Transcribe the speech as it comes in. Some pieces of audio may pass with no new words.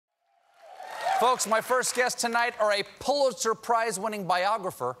Folks, my first guests tonight are a Pulitzer Prize-winning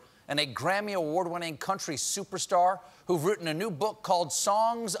biographer and a Grammy Award-winning country superstar who've written a new book called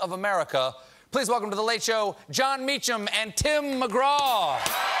Songs of America. Please welcome to The Late Show, Jon Meacham and Tim McGraw.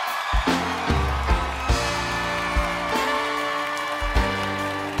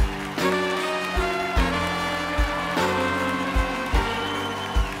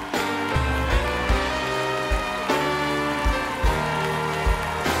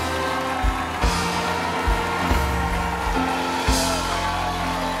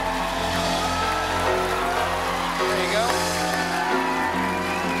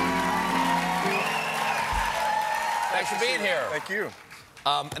 Thanks for being here. Thank you.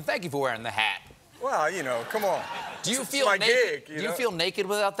 And thank you for wearing the hat. Well, you know, come on. Do you It's feel my naked? gig, Do you feel naked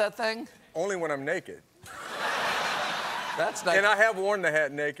without that thing? Only when I'm naked. That's nice. And I have worn the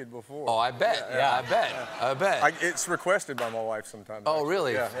hat naked before. Oh, I bet. Yeah, I bet. Yeah. I bet. It's requested by my wife sometimes. Oh, actually.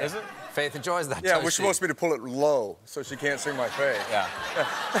 really? Yeah. Is it? Faith enjoys that. Yeah, well, she wants me to pull it low so she can't see my face. Yeah.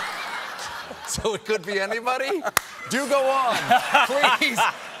 So it could be anybody? Do go on.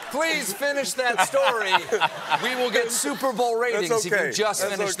 Please finish that story. We will get Super Bowl ratings if you just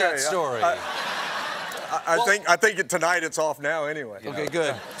finish that story. I think tonight it's off now anyway. Okay,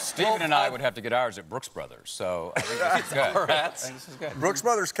 good. Stephen and I would have to get ours at Brooks Brothers, so I think this is good. Our hats. I think this is good. Brooks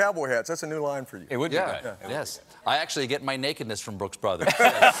Brothers cowboy hats. That's a new line for you. It would be good. Yeah. Yes. I actually get my nakedness from Brooks Brothers.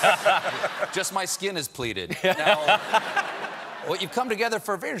 Yes. Just my skin is pleated. Now, well, you've come together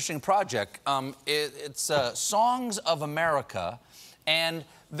for a very interesting project. It's Songs of America, and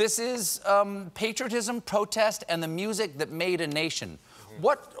this is patriotism, protest, and the music that made a nation.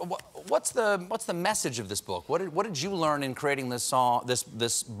 What's the message of this book? What did you learn in creating this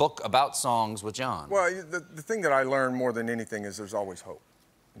book about songs with Jon? Well, the thing that I learned more than anything is there's always hope,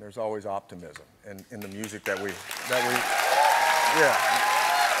 and there's always optimism in the music that we've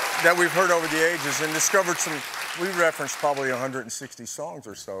heard over the ages and discovered some. We referenced probably 160 songs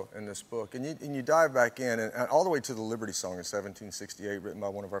or so in this book, and you dive back in and all the way to the Liberty Song in 1768, written by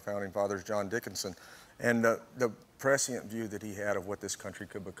one of our founding fathers, John Dickinson, and the prescient view that he had of what this country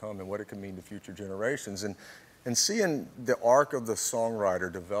could become and what it could mean to future generations, and seeing the arc of the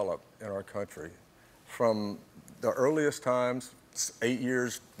songwriter develop in our country from the earliest times,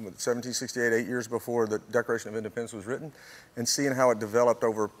 1768, 8 years before the Declaration of Independence was written, and seeing how it developed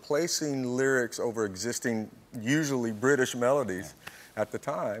over placing lyrics over existing, usually British melodies at the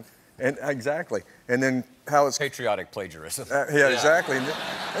time. And exactly. And then how it's patriotic plagiarism. Yeah, exactly. And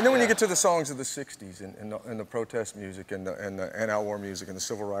then when you get to the songs of the 60s and the protest music and the anti-war music and the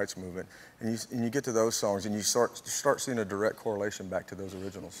civil rights movement, and you get to those songs and you start seeing a direct correlation back to those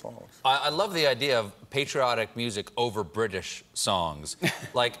original songs. I love the idea of patriotic music over British songs.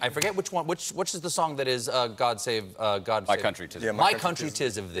 Like, I forget which one, which is the song that is God Save, God My Save. Country 'Tis of Yeah, Thee. My Country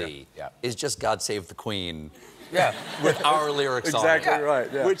 'Tis of Thee is just God Save the Queen. Yeah. With our lyrics on it. Exactly right,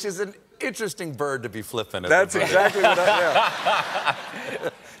 yeah. Which is an interesting bird to be flipping at. That's exactly what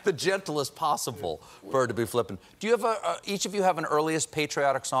The gentlest possible bird to be flipping. Do you have each of you have an earliest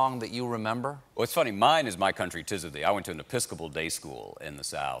patriotic song that you remember? Well, it's funny. Mine is My Country 'Tis of Thee. I went to an Episcopal day school in the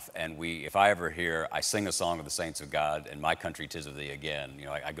South, and if I ever hear, I sing a song of the Saints of God and My Country 'Tis of Thee again, you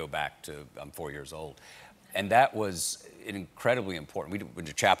know, I go back to, I'm 4 years old. And that was incredibly important. We went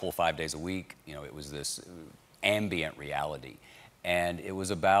to chapel 5 days a week. You know, it was this ambient reality. And it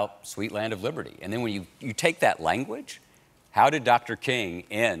was about Sweet Land of Liberty. And then when you take that language, how did Dr. King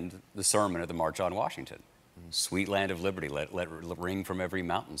end the sermon at the March on Washington? Sweet Land of Liberty, let it ring from every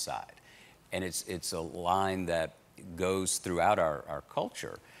mountainside. And it's a line that goes throughout our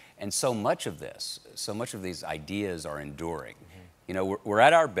culture. And so much of these ideas are enduring. You know, we're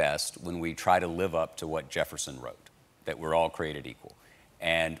at our best when we try to live up to what Jefferson wrote, that we're all created equal.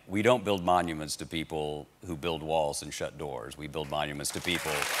 And we don't build monuments to people who build walls and shut doors. We build monuments to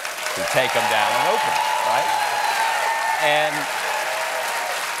people who take them down and open them, right?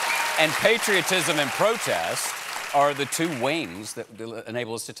 And patriotism and protest are the two wings that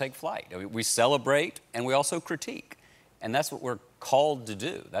enable us to take flight. I mean, we celebrate and we also critique. And that's what we're called to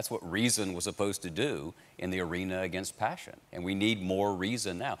do. That's what reason was supposed to do in the arena against passion. And we need more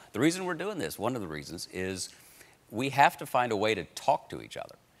reason now. The reason we're doing this, one of the reasons, is we have to find a way to talk to each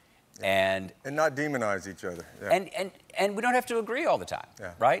other. And not demonize each other. Yeah. And we don't have to agree all the time,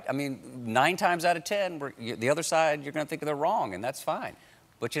 right? I mean, 9 times out of 10, the other side, you're going to think they're wrong, and that's fine.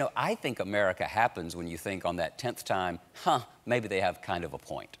 But, you know, I think America happens when you think on that 10th time, maybe they have kind of a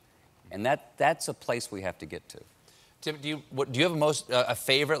point. And that's a place we have to get to. Tim, do you have a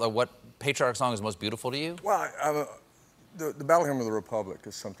favorite, like what patriotic song is most beautiful to you? Well, the Battle Hymn of the Republic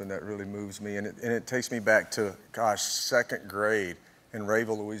is something that really moves me, and it takes me back to, gosh, 2nd grade, in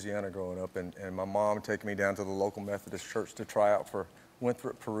Rayville, Louisiana growing up, and my mom taking me down to the local Methodist church to try out for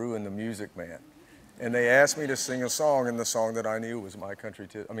Winthrop Peru and the Music Man. And they asked me to sing a song, and the song that I knew was My Country,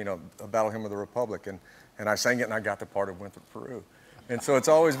 a Battle Hymn of the Republic, and I sang it, and I got the part of Winthrop Peru. And so it's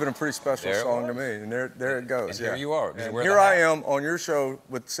always been a pretty special song to me, and there it goes. And here you are. And here I am on your show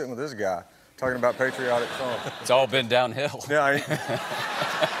sitting with this guy, talking about patriotic songs. It's all been downhill. Yeah,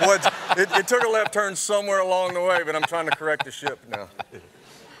 well, it took a left turn somewhere along the way, but I'm trying to correct the ship now.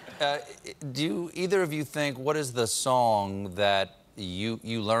 Do either of you think, what is the song that you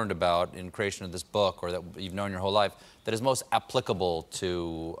learned about in creation of this book, or that you've known your whole life, that is most applicable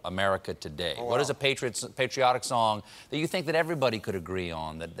to America today? Oh, wow. What is a patriotic song that you think that everybody could agree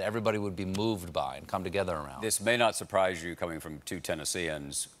on, that everybody would be moved by and come together around? This may not surprise you, coming from two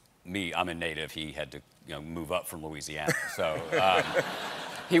Tennesseans. I'm a native. He had to, move up from Louisiana. So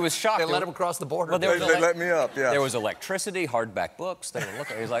he was shocked. They let him across the border. Well, they let me up. Yeah. There was electricity, hardback books. They were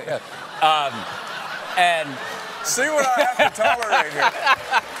looking. He's like, yeah. And see what I have to tolerate here.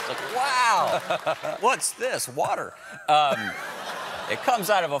 It's like, wow, what's this? Water. It comes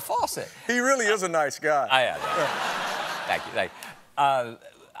out of a faucet. He really is a nice guy. Thank you.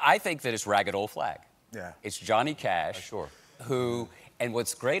 I think that it's Ragged Old Flag. Yeah. It's Johnny Cash. Sure. Who, and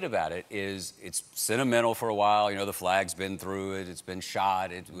what's great about it is it's sentimental for a while. The flag's been through it. It's been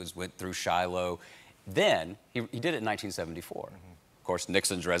shot. Went through Shiloh. Then he did it in 1974. Mm-hmm. Of course,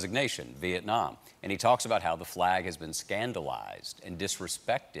 Nixon's resignation, Vietnam. And he talks about how the flag has been scandalized and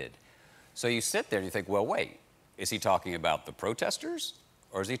disrespected. So you sit there and you think, well, wait, is he talking about the protesters?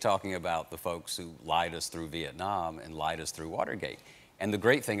 Or is he talking about the folks who lied us through Vietnam and lied us through Watergate? And the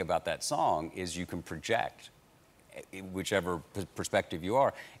great thing about that song is you can project whichever perspective you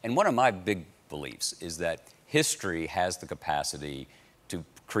are. And one of my big beliefs is that history has the capacity to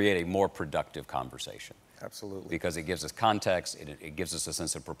create a more productive conversation. Absolutely. Because it gives us context, it gives us a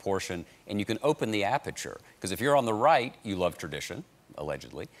sense of proportion, and you can open the aperture. Because if you're on the right, you love tradition,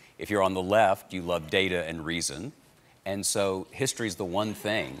 allegedly. If you're on the left, you love data and reason. And so history is the one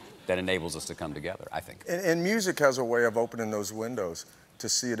thing that enables us to come together, I think. And music has a way of opening those windows to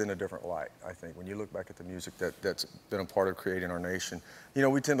see it in a different light, I think. When you look back at the music that's been a part of creating our nation.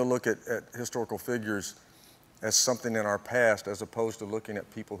 We tend to look at historical figures as something in our past as opposed to looking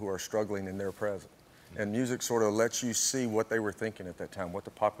at people who are struggling in their present. And music sort of lets you see what they were thinking at that time, what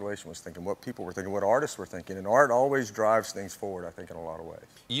the population was thinking, what people were thinking, what artists were thinking. And art always drives things forward, I think, in a lot of ways.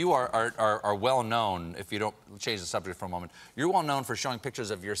 You are well known, if you don't change the subject for a moment, you're well known for showing pictures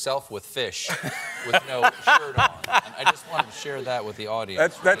of yourself with fish with no shirt on. And I just wanted to share that with the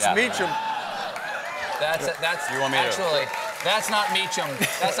audience. That's Meacham. That's you want me actually, that's not Meacham.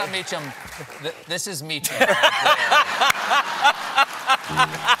 That's not Meacham. This is Meacham.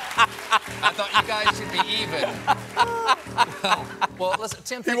 I thought you guys should be even. Well, listen,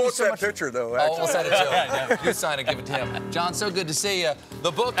 Tim, thank you so much. He wants that picture, though, actually. Oh, we'll send it to him. You sign it, give it to him. Jon, so good to see you.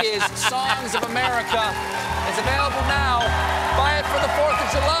 The book is Songs of America. It's available now. Buy it for the 4th of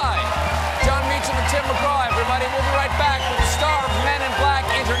July. Jon Meacham and Tim McGraw, everybody. We'll be right back with the star of Men in Black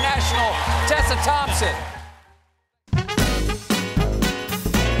International, Tessa Thompson.